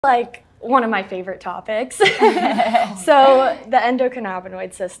Like one of my favorite topics. So the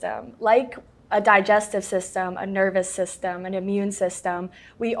endocannabinoid system, like a digestive system, a nervous system, an immune system,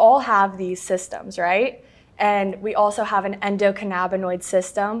 we all have these systems, right? And we also have an endocannabinoid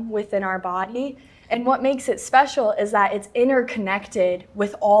system within our body. And what makes it special is that it's interconnected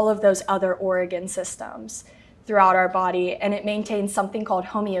with all of those other organ systems throughout our body, and it maintains something called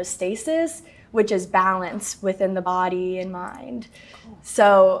homeostasis, which is balance within the body and mind.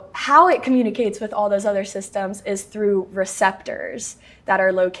 So how it communicates with all those other systems is through receptors that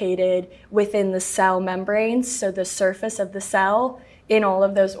are located within the cell membranes, so the surface of the cell in all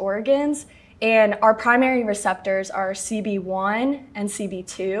of those organs. And our primary receptors are CB1 and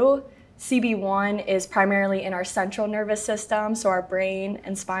CB2. CB1 is primarily in our central nervous system, so our brain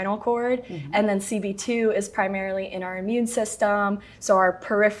and spinal cord. And then CB2 is primarily in our immune system, so our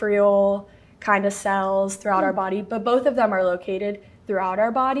peripheral kind of cells throughout our body. But both of them are located throughout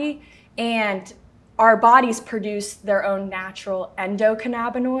our body. And our bodies produce their own natural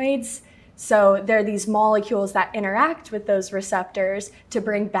endocannabinoids. So they're these molecules that interact with those receptors to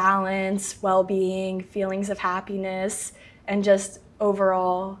bring balance, well-being, feelings of happiness, and just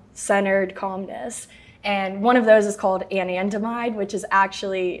overall centered calmness. And one of those is called Anadamide, which is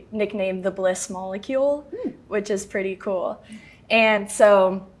actually nicknamed the bliss molecule, which is pretty cool. And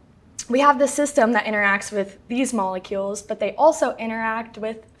so we have this system that interacts with these molecules, but they also interact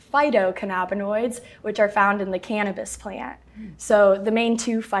with phytocannabinoids, which are found in the cannabis plant. So the main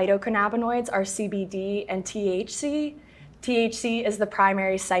two phytocannabinoids are CBD and THC. THC is the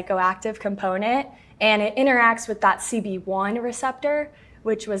primary psychoactive component, and it interacts with that CB1 receptor,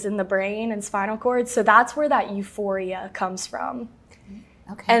 which was in the brain and spinal cord. So that's where that euphoria comes from.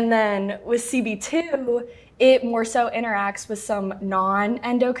 Okay. And then with CB2, it more so interacts with some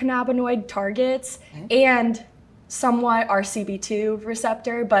non-endocannabinoid targets and somewhat our CB2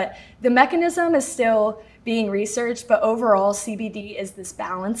 receptor, but the mechanism is still being researched. But overall, CBD is this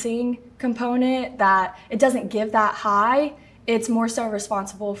balancing component that it doesn't give that high. It's more so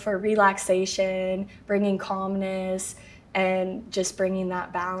responsible for relaxation, bringing calmness, and just bringing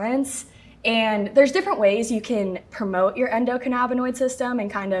that balance. And there's different ways you can promote your endocannabinoid system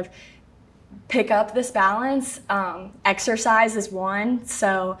and kind of pick up this balance. Exercise is one.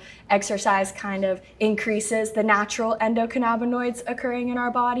 So exercise kind of increases the natural endocannabinoids occurring in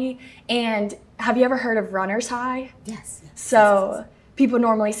our body. And have you ever heard of runner's high? Yes. So people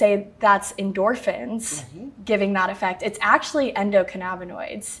normally say that's endorphins giving that effect. It's actually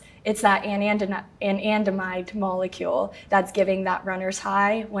endocannabinoids. It's that anandamide molecule that's giving that runner's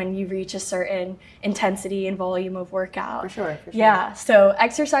high when you reach a certain intensity and volume of workout. For sure. Yeah, so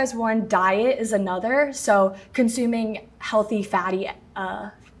exercise one, diet is another. So consuming healthy fatty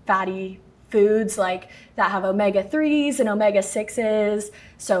foods like that have omega-3s and omega-6s,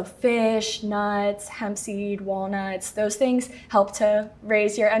 so fish, nuts, hemp seed, walnuts, those things help to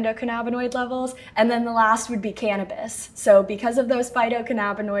raise your endocannabinoid levels. And then the last would be cannabis. So because of those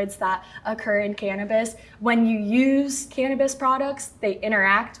phytocannabinoids that occur in cannabis, when you use cannabis products, they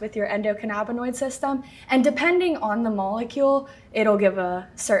interact with your endocannabinoid system, and depending on the molecule, it'll give a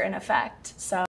certain effect. So